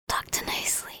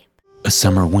A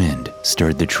summer wind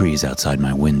stirred the trees outside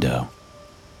my window.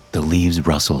 The leaves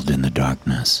rustled in the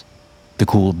darkness, the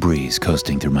cool breeze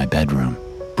coasting through my bedroom,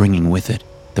 bringing with it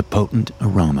the potent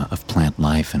aroma of plant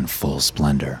life in full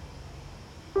splendor.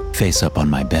 Face up on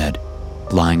my bed,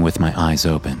 lying with my eyes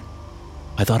open,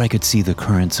 I thought I could see the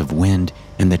currents of wind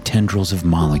and the tendrils of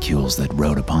molecules that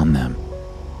rode upon them.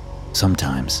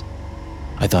 Sometimes,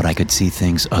 I thought I could see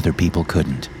things other people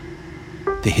couldn't,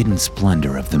 the hidden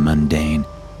splendor of the mundane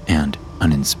and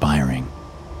uninspiring.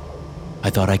 I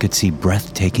thought I could see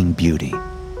breathtaking beauty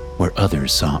where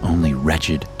others saw only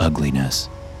wretched ugliness.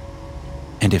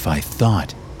 And if I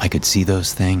thought I could see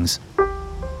those things,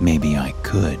 maybe I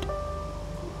could.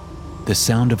 The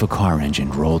sound of a car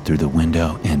engine rolled through the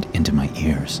window and into my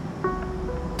ears.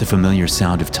 The familiar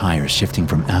sound of tires shifting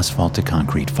from asphalt to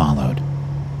concrete followed.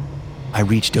 I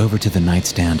reached over to the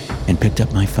nightstand and picked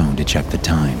up my phone to check the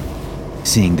time,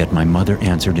 seeing that my mother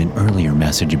answered an earlier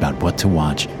message about what to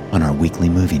watch on our weekly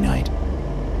movie night.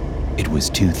 It was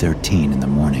 2:13 in the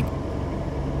morning,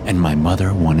 and my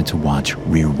mother wanted to watch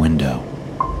Rear Window,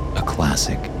 a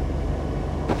classic.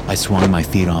 I swung my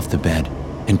feet off the bed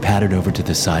and pattered over to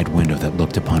the side window that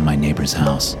looked upon my neighbor's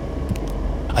house.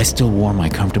 I still wore my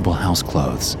comfortable house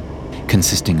clothes,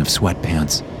 consisting of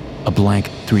sweatpants, a blank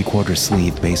 3/4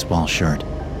 sleeve baseball shirt,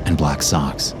 and black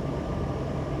socks.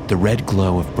 The red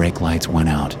glow of brake lights went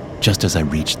out just as I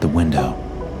reached the window,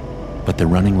 but the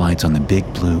running lights on the big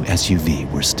blue SUV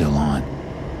were still on.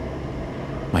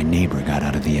 My neighbor got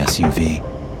out of the SUV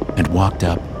and walked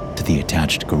up to the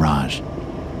attached garage,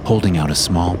 holding out a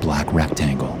small black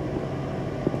rectangle.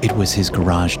 It was his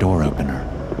garage door opener,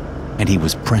 and he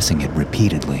was pressing it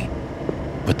repeatedly,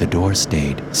 but the door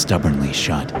stayed stubbornly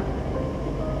shut.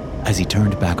 As he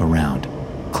turned back around,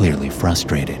 clearly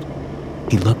frustrated,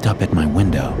 he looked up at my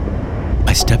window.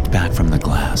 I stepped back from the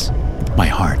glass, my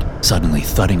heart suddenly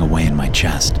thudding away in my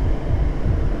chest.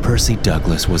 Percy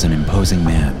Douglas was an imposing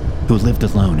man who lived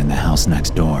alone in the house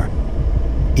next door.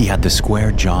 He had the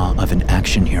square jaw of an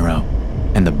action hero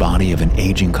and the body of an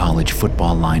aging college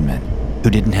football lineman who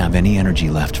didn't have any energy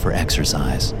left for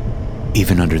exercise.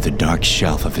 Even under the dark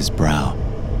shelf of his brow,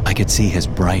 I could see his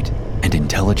bright and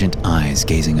intelligent eyes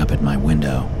gazing up at my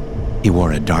window. He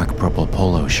wore a dark purple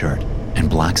polo shirt and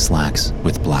black slacks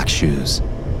with black shoes.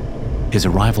 His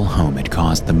arrival home had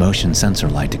caused the motion sensor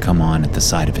light to come on at the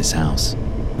side of his house.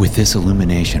 With this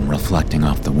illumination reflecting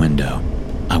off the window,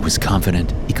 I was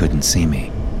confident he couldn't see me.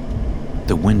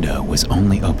 The window was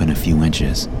only open a few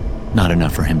inches, not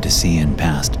enough for him to see in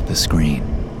past the screen.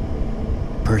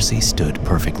 Percy stood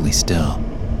perfectly still,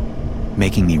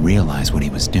 making me realize what he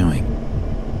was doing.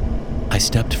 I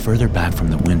stepped further back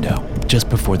from the window just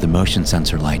before the motion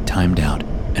sensor light timed out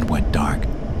and went dark.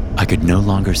 I could no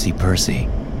longer see Percy,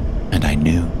 and I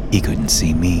knew he couldn't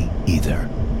see me either.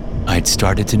 I had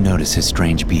started to notice his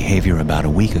strange behavior about a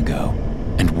week ago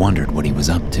and wondered what he was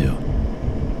up to.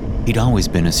 He'd always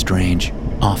been a strange,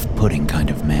 off-putting kind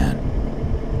of man.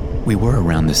 We were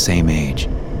around the same age,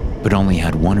 but only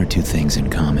had one or two things in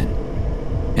common.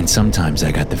 And sometimes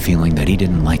I got the feeling that he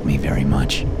didn't like me very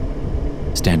much.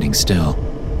 Standing still,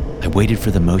 I waited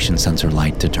for the motion sensor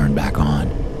light to turn back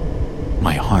on.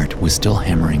 My heart was still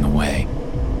hammering away,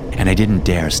 and I didn't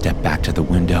dare step back to the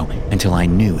window until I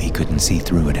knew he couldn't see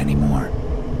through it anymore.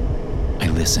 I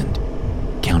listened,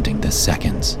 counting the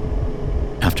seconds.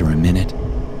 After a minute,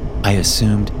 I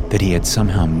assumed that he had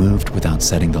somehow moved without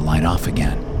setting the light off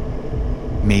again.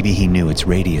 Maybe he knew its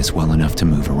radius well enough to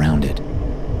move around it.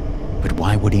 But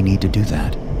why would he need to do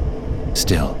that?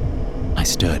 Still, I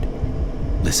stood,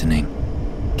 listening,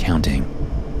 counting,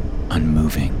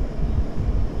 unmoving.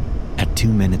 At 2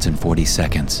 minutes and 40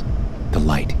 seconds, the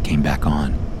light came back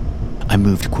on. I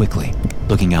moved quickly,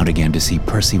 looking out again to see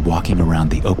Percy walking around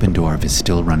the open door of his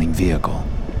still-running vehicle.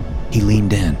 He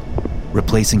leaned in,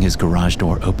 replacing his garage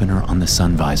door opener on the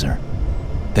sun visor.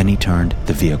 Then he turned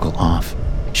the vehicle off,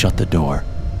 shut the door,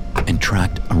 and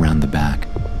tracked around the back.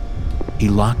 He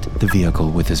locked the vehicle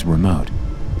with his remote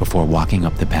before walking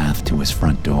up the path to his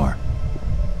front door.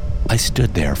 I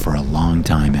stood there for a long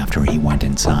time after he went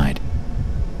inside,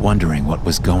 wondering what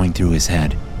was going through his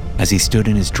head as he stood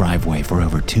in his driveway for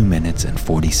over 2 minutes and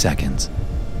 40 seconds,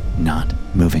 not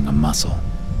moving a muscle.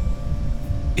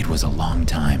 It was a long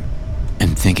time,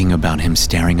 and thinking about him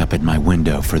staring up at my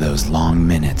window for those long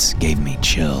minutes gave me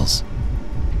chills.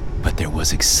 But there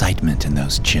was excitement in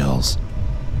those chills.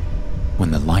 When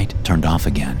the light turned off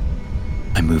again,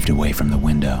 I moved away from the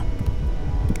window.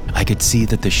 I could see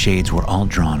that the shades were all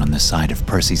drawn on the side of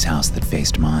Percy's house that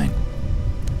faced mine.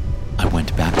 I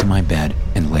went back to my bed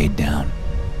and laid down,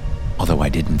 although I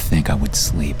didn't think I would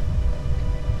sleep.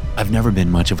 I've never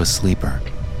been much of a sleeper,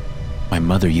 My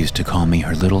mother used to call me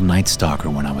her little night stalker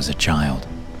when I was a child.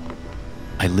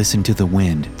 I listened to the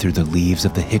wind through the leaves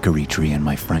of the hickory tree in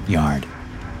my front yard.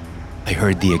 I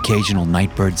heard the occasional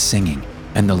night bird singing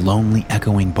and the lonely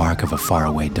echoing bark of a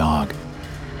faraway dog.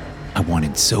 I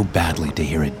wanted so badly to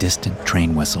hear a distant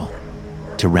train whistle,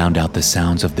 to round out the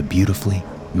sounds of the beautifully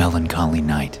melancholy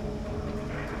night.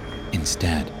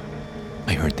 Instead,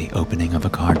 I heard the opening of a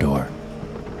car door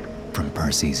from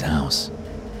Percy's house.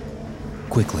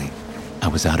 Quickly, I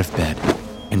was out of bed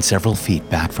and several feet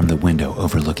back from the window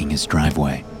overlooking his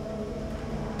driveway.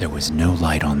 There was no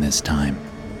light on this time.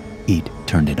 He'd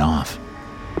turned it off.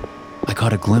 I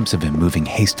caught a glimpse of him moving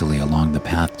hastily along the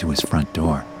path to his front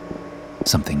door,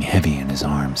 something heavy in his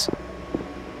arms.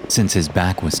 Since his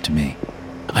back was to me,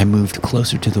 I moved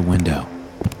closer to the window,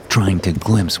 trying to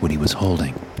glimpse what he was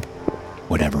holding.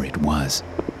 Whatever it was,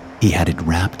 he had it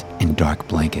wrapped in dark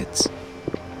blankets.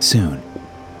 Soon,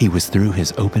 he was through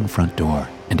his open front door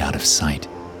and out of sight.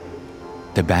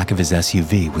 The back of his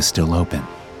SUV was still open,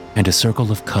 and a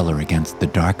circle of color against the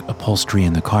dark upholstery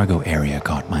in the cargo area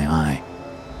caught my eye.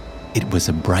 It was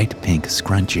a bright pink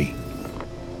scrunchie.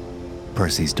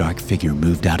 Percy's dark figure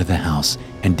moved out of the house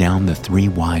and down the 3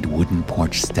 wide wooden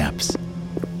porch steps.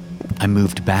 I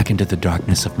moved back into the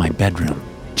darkness of my bedroom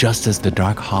just as the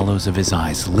dark hollows of his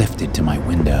eyes lifted to my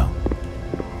window.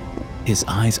 His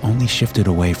eyes only shifted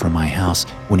away from my house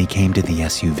when he came to the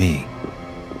SUV.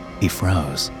 He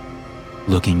froze,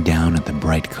 looking down at the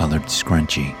bright-colored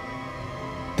scrunchie.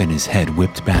 Then his head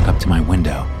whipped back up to my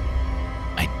window.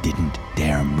 I didn't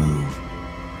dare move.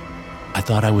 I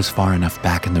thought I was far enough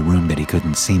back in the room that he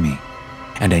couldn't see me,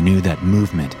 and I knew that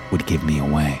movement would give me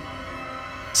away.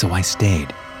 So I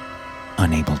stayed,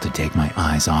 unable to take my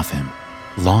eyes off him.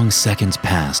 Long seconds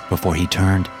passed before he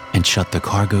turned and shut the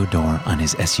cargo door on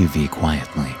his SUV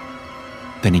quietly.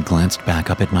 Then he glanced back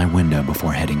up at my window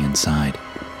before heading inside.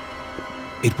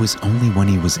 It was only when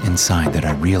he was inside that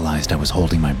I realized I was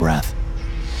holding my breath.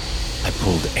 I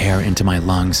pulled air into my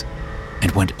lungs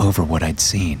and went over what I'd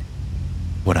seen,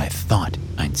 what I thought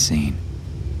I'd seen.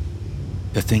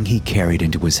 The thing he carried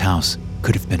into his house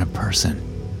could have been a person.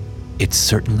 It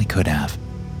certainly could have.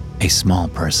 A small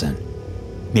person.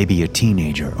 Maybe a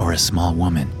teenager or a small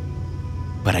woman.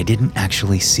 But I didn't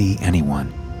actually see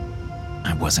anyone.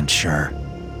 I wasn't sure.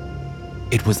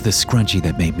 It was the scrunchie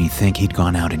that made me think he'd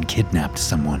gone out and kidnapped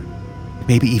someone.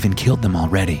 Maybe even killed them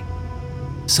already.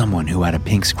 Someone who had a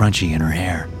pink scrunchie in her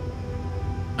hair.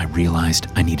 I realized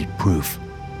I needed proof.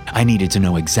 I needed to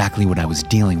know exactly what I was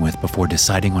dealing with before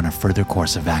deciding on a further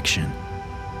course of action.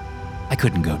 I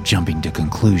couldn't go jumping to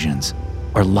conclusions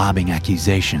or lobbing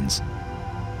accusations.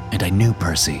 And I knew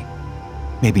Percy.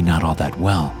 Maybe not all that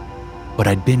well, but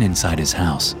I'd been inside his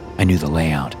house. I knew the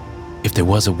layout. If there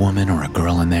was a woman or a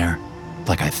girl in there,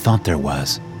 like I thought there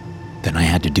was, then I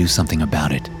had to do something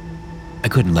about it. I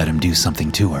couldn't let him do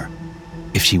something to her,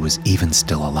 if she was even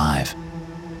still alive.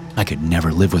 I could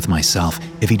never live with myself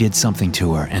if he did something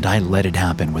to her and I let it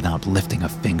happen without lifting a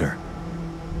finger.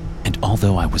 And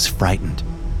although I was frightened,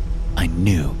 I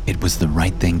knew it was the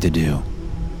right thing to do.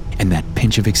 And that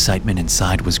pinch of excitement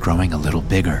inside was growing a little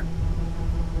bigger.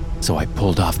 So I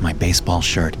pulled off my baseball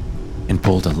shirt and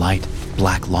pulled a light,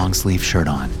 black long-sleeve shirt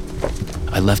on.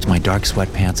 I left my dark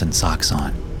sweatpants and socks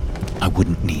on. I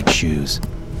wouldn't need shoes.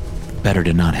 Better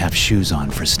to not have shoes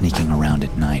on for sneaking around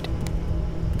at night.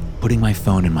 Putting my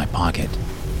phone in my pocket,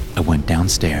 I went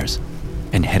downstairs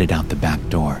and headed out the back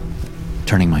door,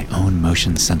 turning my own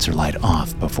motion sensor light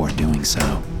off before doing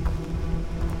so.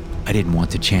 I didn't want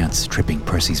to chance tripping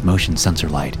Percy's motion sensor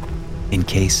light in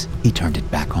case he turned it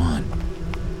back on.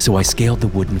 So I scaled the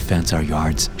wooden fence our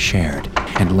yards shared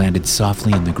and landed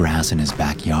softly in the grass in his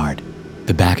backyard.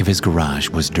 The back of his garage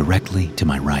was directly to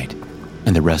my right,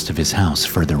 and the rest of his house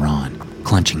further on.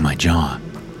 Clenching my jaw,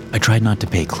 I tried not to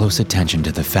pay close attention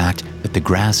to the fact that the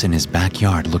grass in his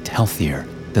backyard looked healthier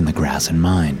than the grass in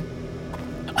mine.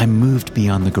 I moved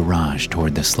beyond the garage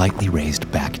toward the slightly raised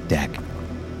back deck.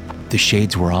 The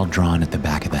shades were all drawn at the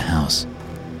back of the house,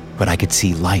 but I could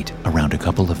see light around a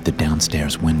couple of the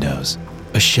downstairs windows.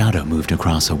 A shadow moved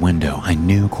across a window I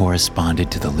knew corresponded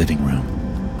to the living room.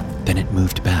 Then it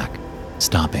moved back,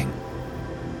 stopping.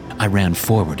 I ran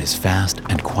forward as fast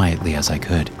and quietly as I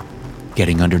could,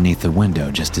 getting underneath the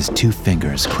window just as 2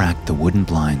 fingers cracked the wooden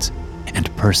blinds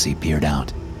and Percy peered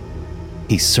out.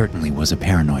 He certainly was a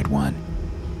paranoid one.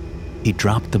 He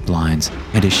dropped the blinds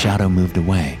and his shadow moved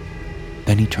away.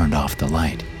 Then he turned off the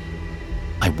light.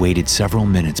 I waited several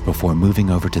minutes before moving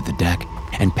over to the deck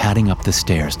and padding up the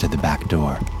stairs to the back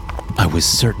door. I was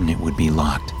certain it would be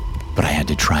locked, but I had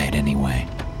to try it anyway.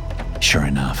 Sure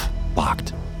enough,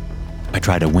 locked. I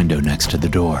tried a window next to the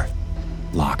door,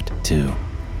 locked too.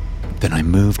 Then I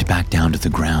moved back down to the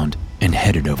ground and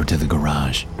headed over to the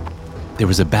garage. There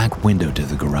was a back window to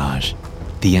the garage,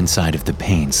 the inside of the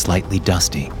pane slightly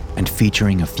dusty and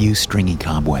featuring a few stringy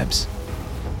cobwebs.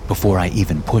 Before I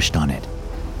even pushed on it,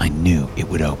 I knew it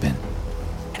would open.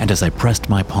 And as I pressed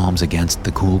my palms against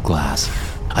the cool glass,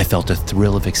 I felt a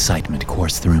thrill of excitement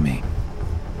course through me.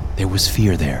 There was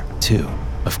fear there, too,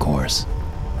 of course.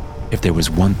 If there was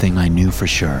one thing I knew for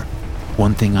sure,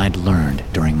 one thing I'd learned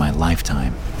during my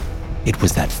lifetime, it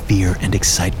was that fear and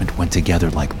excitement went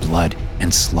together like blood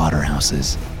and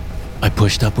slaughterhouses. I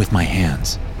pushed up with my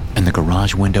hands, and the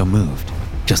garage window moved,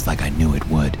 just like I knew it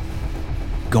would.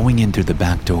 Going in through the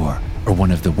back door or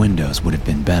one of the windows would have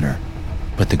been better,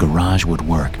 but the garage would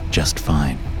work just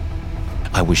fine.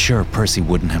 I was sure Percy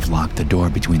wouldn't have locked the door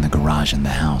between the garage and the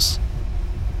house.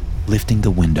 Lifting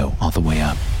the window all the way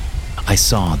up, I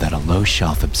saw that a low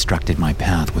shelf obstructed my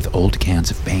path with old cans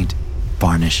of paint,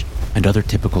 varnish, and other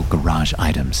typical garage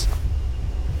items.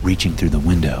 Reaching through the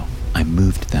window, I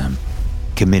moved them,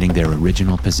 committing their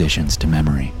original positions to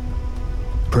memory.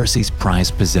 Percy's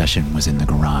prized possession was in the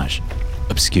garage,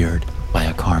 obscured by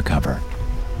a car cover.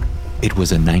 It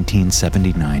was a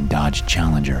 1979 Dodge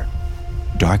Challenger,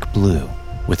 dark blue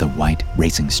with a white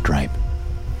racing stripe.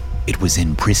 It was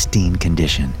in pristine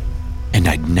condition, and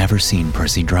I'd never seen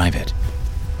Percy drive it.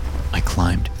 I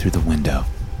climbed through the window,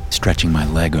 stretching my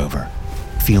leg over,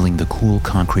 feeling the cool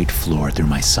concrete floor through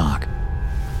my sock.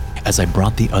 As I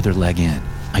brought the other leg in,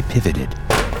 I pivoted,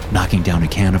 knocking down a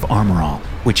can of Armor All,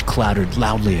 which clattered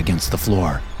loudly against the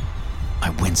floor. I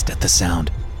winced at the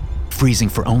sound, freezing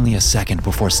for only a second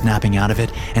before snapping out of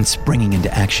it and springing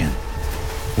into action.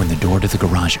 When the door to the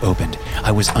garage opened,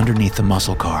 I was underneath the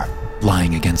muscle car,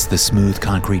 lying against the smooth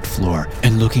concrete floor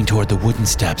and looking toward the wooden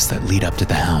steps that lead up to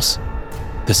the house.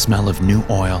 The smell of new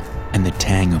oil and the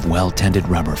tang of well-tended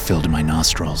rubber filled my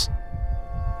nostrils.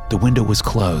 The window was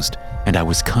closed, and I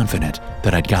was confident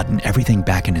that I'd gotten everything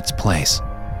back in its place,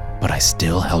 but I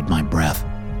still held my breath,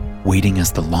 waiting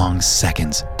as the long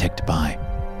seconds ticked by.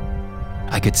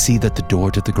 I could see that the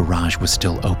door to the garage was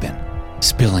still open,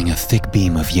 spilling a thick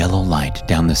beam of yellow light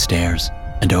down the stairs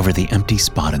and over the empty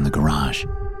spot in the garage.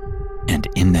 And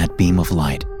in that beam of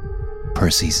light,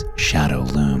 Percy's shadow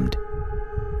loomed.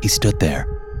 He stood there,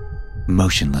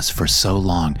 motionless for so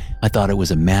long I thought it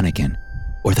was a mannequin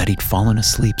or that he'd fallen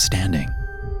asleep standing.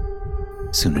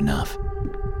 Soon enough,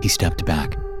 he stepped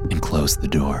back and closed the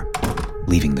door,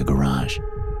 leaving the garage.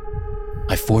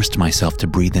 I forced myself to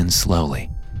breathe in slowly,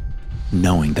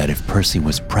 knowing that if Percy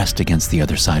was pressed against the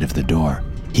other side of the door,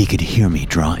 he could hear me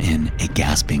draw in a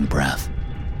gasping breath.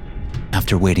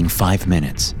 After waiting 5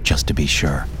 minutes, just to be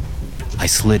sure, I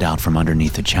slid out from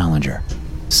underneath the Challenger,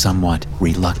 somewhat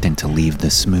reluctant to leave the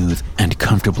smooth and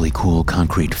comfortably cool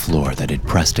concrete floor that had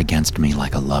pressed against me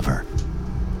like a lover.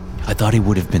 I thought it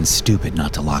would have been stupid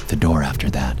not to lock the door after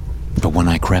that, but when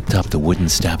I crept up the wooden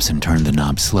steps and turned the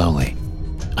knob slowly,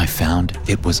 I found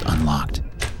it was unlocked.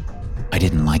 I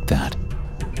didn't like that,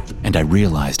 and I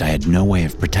realized I had no way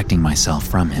of protecting myself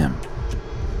from him.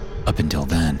 Up until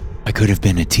then, I could have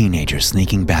been a teenager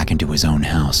sneaking back into his own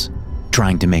house,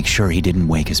 trying to make sure he didn't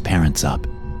wake his parents up.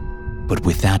 But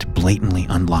with that blatantly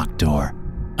unlocked door,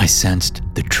 I sensed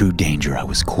the true danger I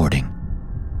was courting.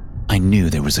 I knew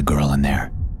there was a girl in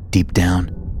there. Deep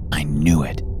down, I knew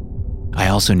it. I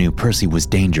also knew Percy was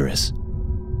dangerous.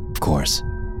 Of course,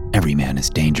 every man is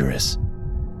dangerous.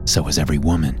 So is every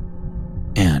woman.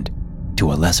 And,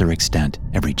 to a lesser extent,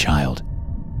 every child.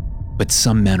 But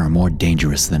some men are more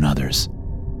dangerous than others.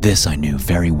 This I knew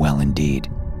very well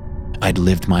indeed. I'd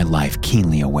lived my life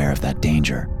keenly aware of that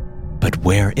danger. But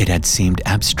where it had seemed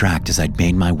abstract as I'd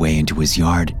made my way into his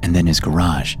yard and then his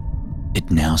garage, it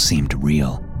now seemed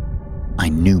real. I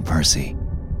knew Percy,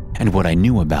 and what I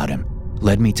knew about him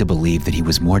led me to believe that he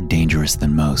was more dangerous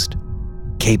than most,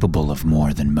 capable of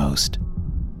more than most.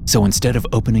 So instead of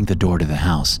opening the door to the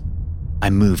house, I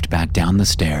moved back down the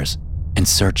stairs and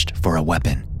searched for a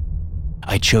weapon.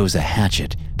 I chose a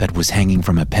hatchet that was hanging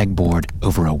from a pegboard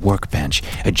over a workbench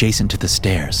adjacent to the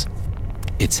stairs.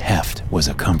 Its heft was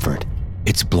a comfort,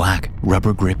 its black,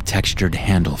 rubber-grip textured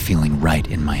handle feeling right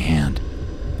in my hand.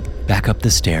 Back up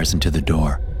the stairs and to the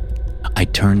door, I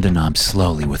turned the knob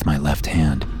slowly with my left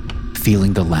hand,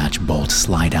 feeling the latch bolt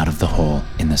slide out of the hole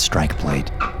in the strike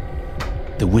plate.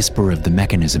 The whisper of the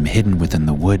mechanism hidden within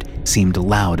the wood seemed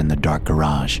loud in the dark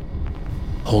garage.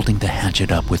 Holding the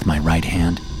hatchet up with my right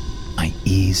hand, I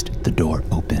eased the door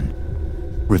open,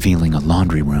 revealing a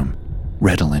laundry room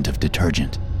redolent of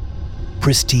detergent.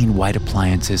 Pristine white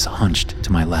appliances hunched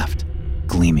to my left,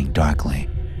 gleaming darkly.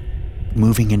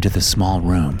 Moving into the small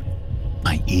room,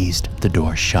 I eased the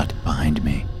door shut behind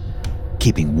me,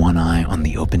 keeping one eye on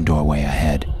the open doorway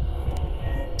ahead.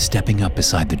 Stepping up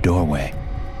beside the doorway,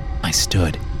 I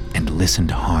stood and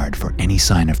listened hard for any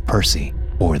sign of Percy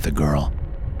or the girl.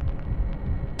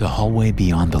 The hallway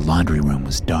beyond the laundry room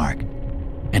was dark,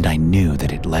 and I knew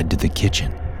that it led to the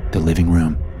kitchen, the living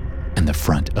room, and the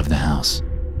front of the house.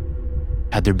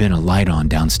 Had there been a light on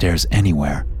downstairs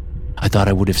anywhere, I thought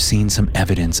I would have seen some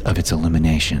evidence of its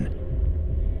illumination.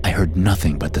 I heard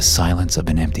nothing but the silence of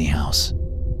an empty house.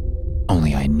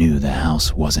 Only I knew the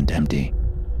house wasn't empty.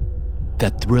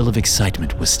 That thrill of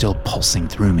excitement was still pulsing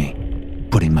through me,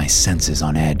 putting my senses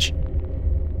on edge.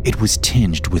 It was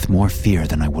tinged with more fear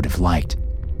than I would have liked,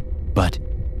 but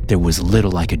there was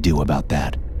little I could do about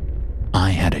that.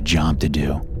 I had a job to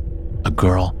do, a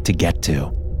girl to get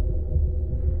to.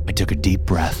 I took a deep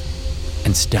breath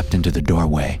and stepped into the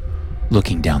doorway,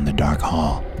 looking down the dark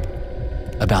hall.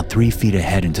 About 3 feet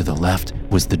ahead and to the left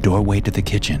was the doorway to the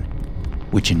kitchen,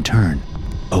 which in turn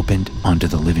opened onto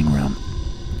the living room.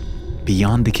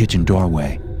 Beyond the kitchen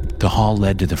doorway, the hall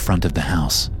led to the front of the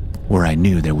house, where I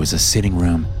knew there was a sitting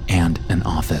room and an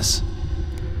office.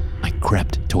 I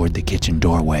crept toward the kitchen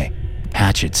doorway,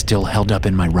 hatchet still held up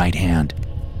in my right hand.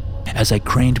 As I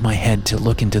craned my head to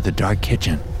look into the dark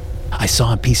kitchen, I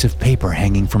saw a piece of paper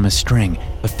hanging from a string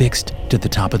affixed to the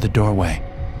top of the doorway.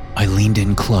 I leaned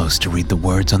in close to read the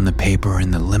words on the paper in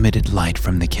the limited light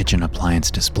from the kitchen appliance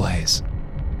displays.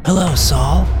 "Hello,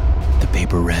 Saul," the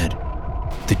paper read.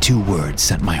 The 2 words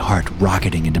sent my heart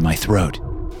rocketing into my throat.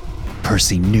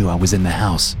 Percy knew I was in the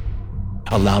house.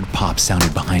 A loud pop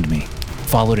sounded behind me,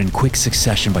 followed in quick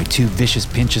succession by 2 vicious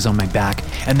pinches on my back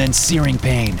and then searing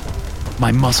pain.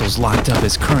 My muscles locked up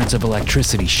as currents of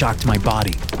electricity shocked my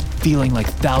body, feeling like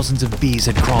thousands of bees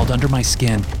had crawled under my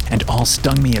skin and all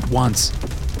stung me at once.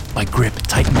 My grip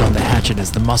tightened on the hatchet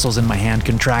as the muscles in my hand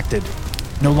contracted.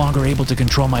 No longer able to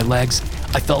control my legs,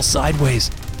 I fell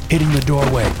sideways, hitting the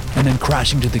doorway and then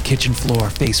crashing to the kitchen floor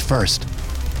face first.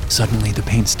 Suddenly the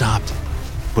pain stopped,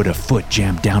 but a foot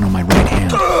jammed down on my right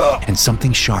hand and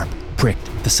something sharp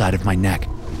pricked the side of my neck.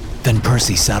 Then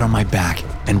Percy sat on my back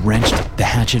and wrenched the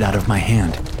hatchet out of my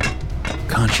hand.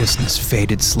 Consciousness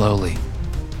faded slowly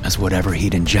as whatever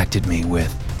he'd injected me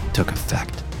with took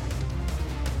effect.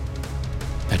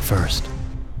 At first,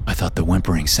 I thought the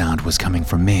whimpering sound was coming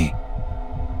from me,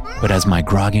 but as my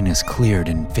grogginess cleared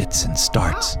in fits and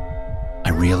starts,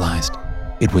 I realized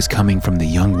it was coming from the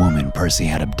young woman Percy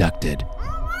had abducted.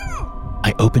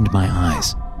 I opened my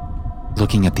eyes,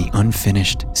 looking at the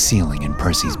unfinished ceiling in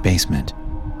Percy's basement.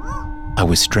 I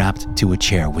was strapped to a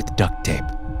chair with duct tape,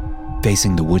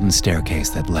 facing the wooden staircase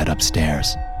that led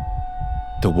upstairs.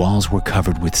 The walls were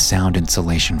covered with sound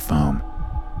insulation foam,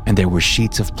 and there were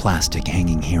sheets of plastic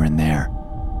hanging here and there.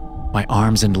 My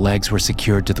arms and legs were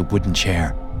secured to the wooden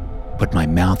chair, but my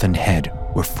mouth and head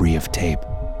were free of tape.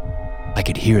 I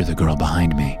could hear the girl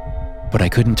behind me, but I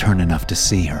couldn't turn enough to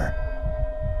see her.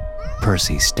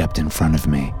 Percy stepped in front of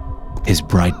me, his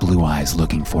bright blue eyes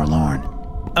looking forlorn.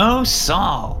 "Oh,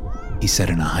 Saul," he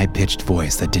said in a high-pitched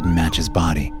voice that didn't match his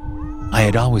body. I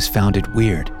had always found it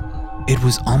weird. It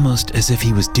was almost as if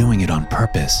he was doing it on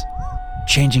purpose,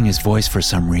 changing his voice for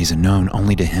some reason known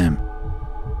only to him.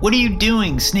 "What are you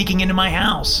doing sneaking into my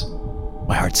house?"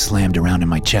 My heart slammed around in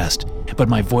my chest, but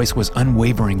my voice was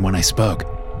unwavering when I spoke.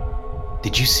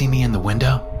 "Did you see me in the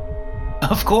window?"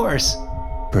 "Of course,"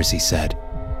 Percy said.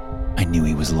 I knew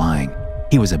he was lying.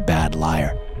 He was a bad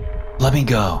liar. "Let me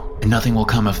go, and nothing will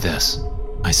come of this,"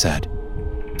 I said.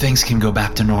 "Things can go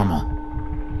back to normal."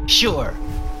 "Sure,"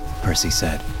 Percy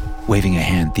said, waving a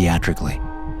hand theatrically.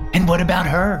 "And what about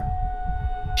her?"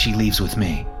 "She leaves with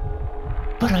me."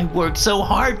 "But I worked so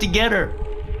hard to get her,"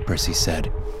 Percy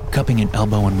said, cupping an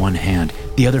elbow in one hand,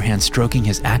 the other hand stroking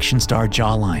his action star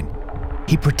jawline.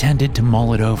 He pretended to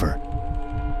mull it over.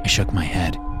 I shook my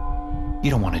head.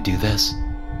 "You don't want to do this."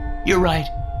 "You're right.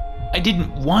 I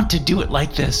didn't want to do it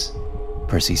like this,"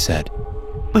 Percy said.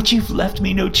 "But you've left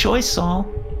me no choice, Saul.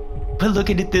 But look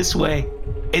at it this way.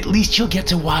 At least you'll get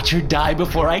to watch her die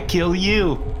before I kill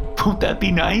you. Won't that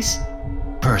be nice?"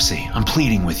 "Percy, I'm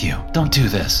pleading with you. Don't do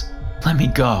this. Let me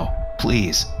go,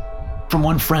 please. From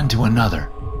one friend to another.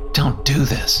 Don't do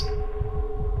this."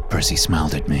 Percy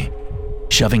smiled at me,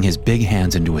 shoving his big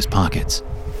hands into his pockets.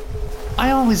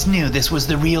 "I always knew this was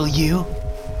the real you,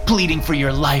 pleading for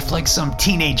your life like some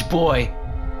teenage boy.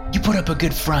 You put up a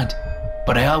good front,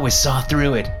 but I always saw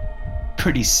through it.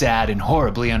 Pretty sad and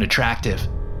horribly unattractive."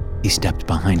 He stepped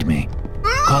behind me,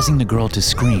 causing the girl to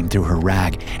scream through her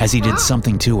rag as he did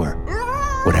something to her.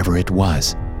 Whatever it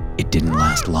was, it didn't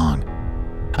last long.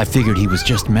 I figured he was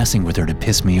just messing with her to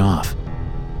piss me off.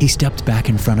 He stepped back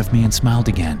in front of me and smiled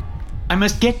again. I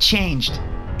must get changed,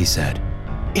 he said.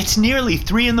 It's nearly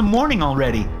 3 a.m.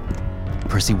 already.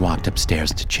 Percy walked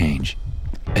upstairs to change.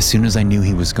 As soon as I knew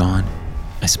he was gone,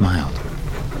 I smiled.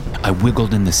 I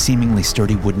wiggled in the seemingly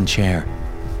sturdy wooden chair.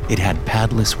 It had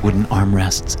padless wooden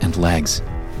armrests and legs.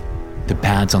 The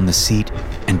pads on the seat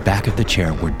and back of the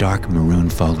chair were dark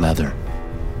maroon faux leather.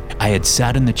 I had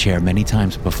sat in the chair many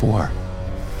times before.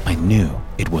 I knew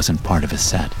it wasn't part of a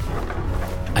set.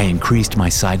 I increased my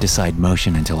side-to-side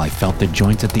motion until I felt the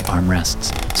joints at the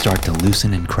armrests start to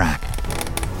loosen and crack.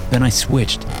 Then I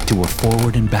switched to a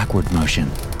forward and backward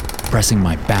motion, pressing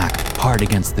my back hard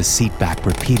against the seat back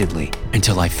repeatedly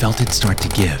until I felt it start to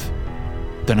give.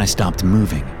 Then I stopped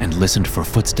moving and listened for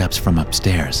footsteps from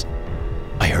upstairs.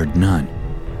 I heard none,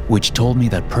 which told me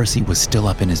that Percy was still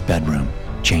up in his bedroom,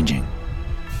 changing.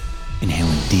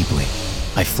 Inhaling deeply,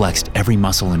 I flexed every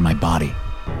muscle in my body,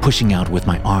 pushing out with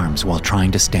my arms while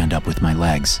trying to stand up with my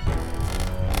legs.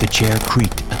 The chair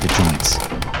creaked at the joints,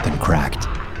 then cracked.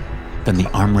 Then the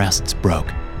armrests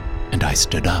broke, and I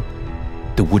stood up,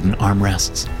 the wooden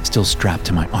armrests still strapped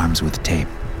to my arms with tape.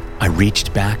 I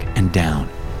reached back and down,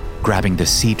 grabbing the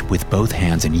seat with both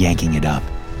hands and yanking it up.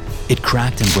 It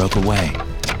cracked and broke away,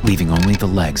 leaving only the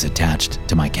legs attached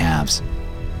to my calves.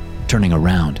 Turning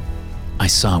around, I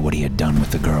saw what he had done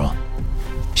with the girl.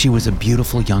 She was a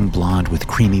beautiful young blonde with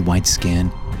creamy white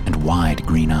skin and wide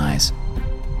green eyes.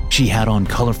 She had on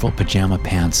colorful pajama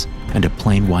pants and a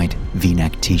plain white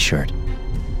V-neck t-shirt,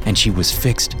 and she was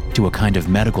fixed to a kind of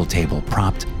medical table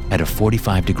propped at a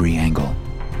 45-degree angle.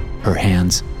 Her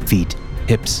hands, feet,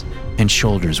 hips, and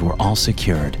shoulders were all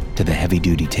secured to the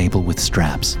heavy-duty table with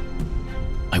straps.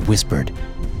 I whispered,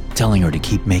 telling her to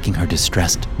keep making her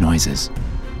distressed noises.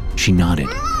 She nodded,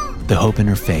 the hope in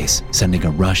her face sending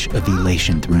a rush of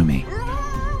elation through me.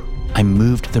 I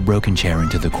moved the broken chair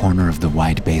into the corner of the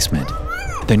wide basement,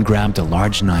 then grabbed a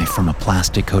large knife from a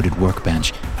plastic-coated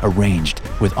workbench arranged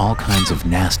with all kinds of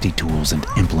nasty tools and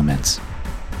implements.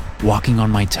 Walking on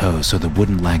my toes so the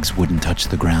wooden legs wouldn't touch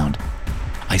the ground,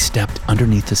 I stepped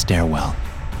underneath the stairwell.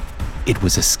 It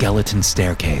was a skeleton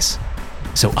staircase,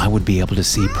 so I would be able to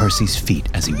see Percy's feet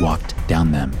as he walked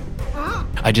down them.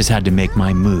 I just had to make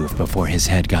my move before his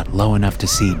head got low enough to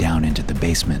see down into the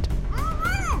basement.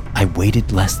 I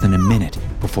waited less than a minute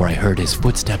before I heard his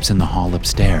footsteps in the hall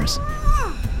upstairs.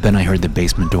 Then I heard the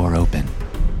basement door open.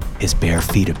 His bare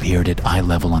feet appeared at eye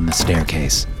level on the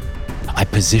staircase. I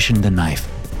positioned the knife,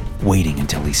 waiting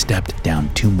until he stepped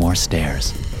down 2 more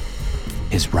stairs.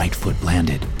 His right foot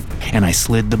landed, and I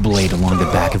slid the blade along the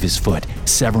back of his foot,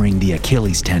 severing the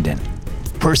Achilles tendon.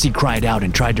 Percy cried out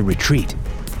and tried to retreat,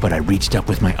 but I reached up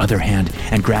with my other hand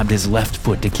and grabbed his left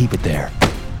foot to keep it there.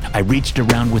 I reached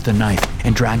around with the knife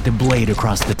and dragged the blade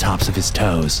across the tops of his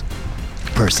toes.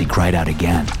 Percy cried out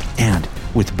again and,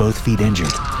 with both feet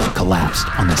injured, collapsed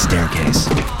on the staircase.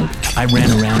 I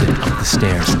ran around and up the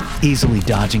stairs, easily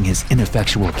dodging his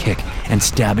ineffectual kick and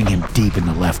stabbing him deep in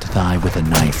the left thigh with a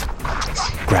knife.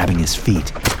 Grabbing his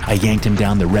feet, I yanked him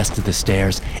down the rest of the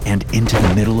stairs and into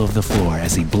the middle of the floor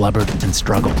as he blubbered and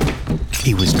struggled.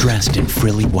 He was dressed in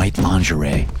frilly white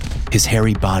lingerie, his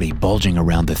hairy body bulging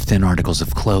around the thin articles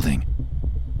of clothing.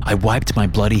 I wiped my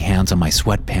bloody hands on my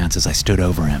sweatpants as I stood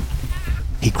over him.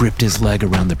 He gripped his leg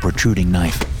around the protruding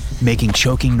knife, making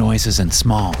choking noises and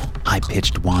small,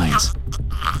 high-pitched whines.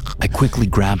 I quickly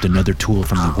grabbed another tool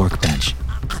from the workbench,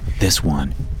 this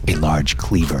one a large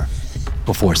cleaver,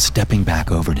 before stepping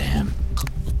back over to him.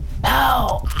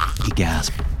 Ow! He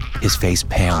gasped, his face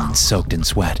pale and soaked in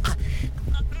sweat.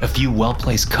 A few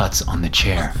well-placed cuts on the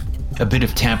chair, a bit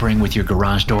of tampering with your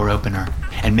garage door opener,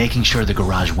 and making sure the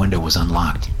garage window was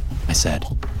unlocked, I said.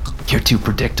 You're too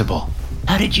predictable.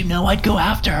 How did you know I'd go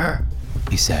after her?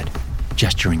 He said,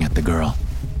 gesturing at the girl.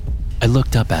 I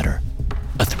looked up at her,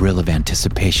 a thrill of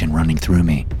anticipation running through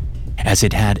me, as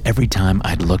it had every time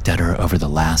I'd looked at her over the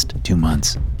last 2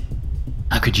 months.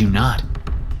 How could you not?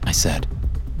 I said.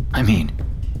 I mean,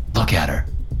 look at her.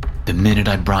 The minute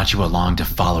I brought you along to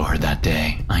follow her that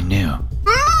day, I knew.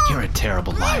 You're a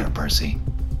terrible liar, Percy.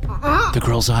 The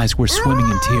girl's eyes were swimming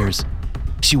in tears.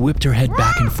 She whipped her head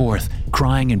back and forth,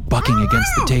 crying and bucking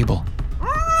against the table.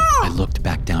 I looked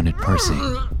back down at Percy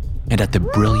and at the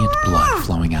brilliant blood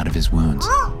flowing out of his wounds.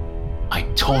 I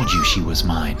told you she was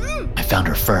mine. I found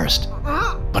her first,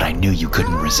 but I knew you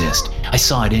couldn't resist. I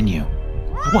saw it in you.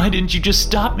 Why didn't you just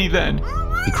stop me then?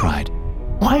 He cried.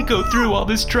 Why go through all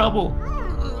this trouble?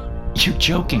 You're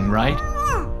joking, right?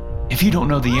 If you don't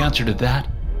know the answer to that,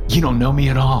 you don't know me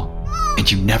at all,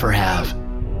 and you never have.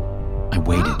 I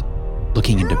waited,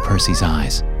 looking into Percy's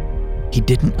eyes. He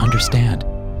didn't understand.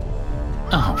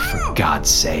 Oh, for God's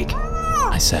sake.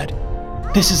 I said.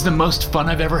 This is the most fun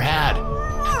I've ever had.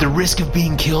 The risk of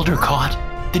being killed or caught,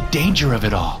 the danger of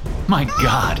it all. My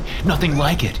God, nothing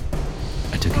like it.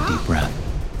 I took a deep breath.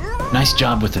 Nice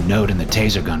job with the note and the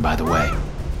taser gun, by the way.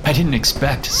 I didn't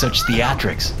expect such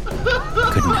theatrics.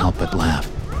 Couldn't help but laugh.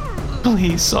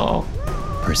 Please, Saul.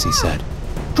 Percy said.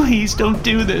 Please don't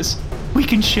do this. We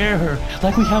can share her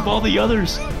like we have all the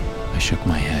others. I shook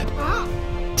my head.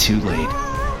 Too late.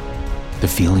 The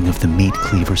feeling of the meat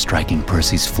cleaver striking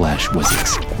Percy's flesh was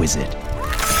exquisite.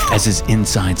 As his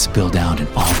insides spilled out in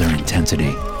all their intensity,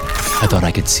 I thought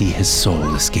I could see his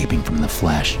soul escaping from the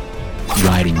flesh,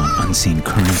 riding on unseen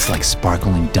currents like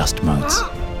sparkling dust motes.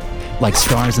 Like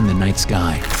stars in the night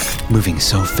sky, moving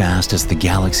so fast as the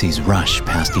galaxies rush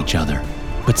past each other,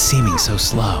 but seeming so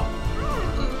slow.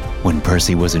 When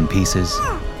Percy was in pieces,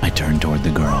 I turned toward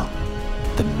the girl,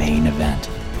 the main event.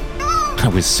 I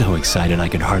was so excited I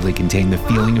could hardly contain the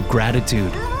feeling of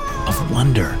gratitude, of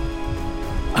wonder.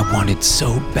 I wanted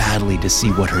so badly to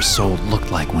see what her soul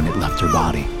looked like when it left her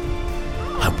body.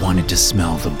 I wanted to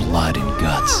smell the blood and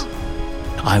guts.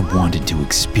 I wanted to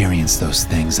experience those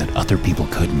things that other people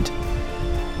couldn't.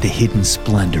 The hidden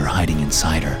splendor hiding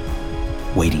inside her,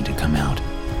 waiting to come out.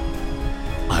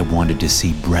 I wanted to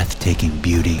see breathtaking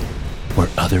beauty where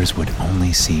others would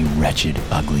only see wretched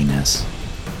ugliness.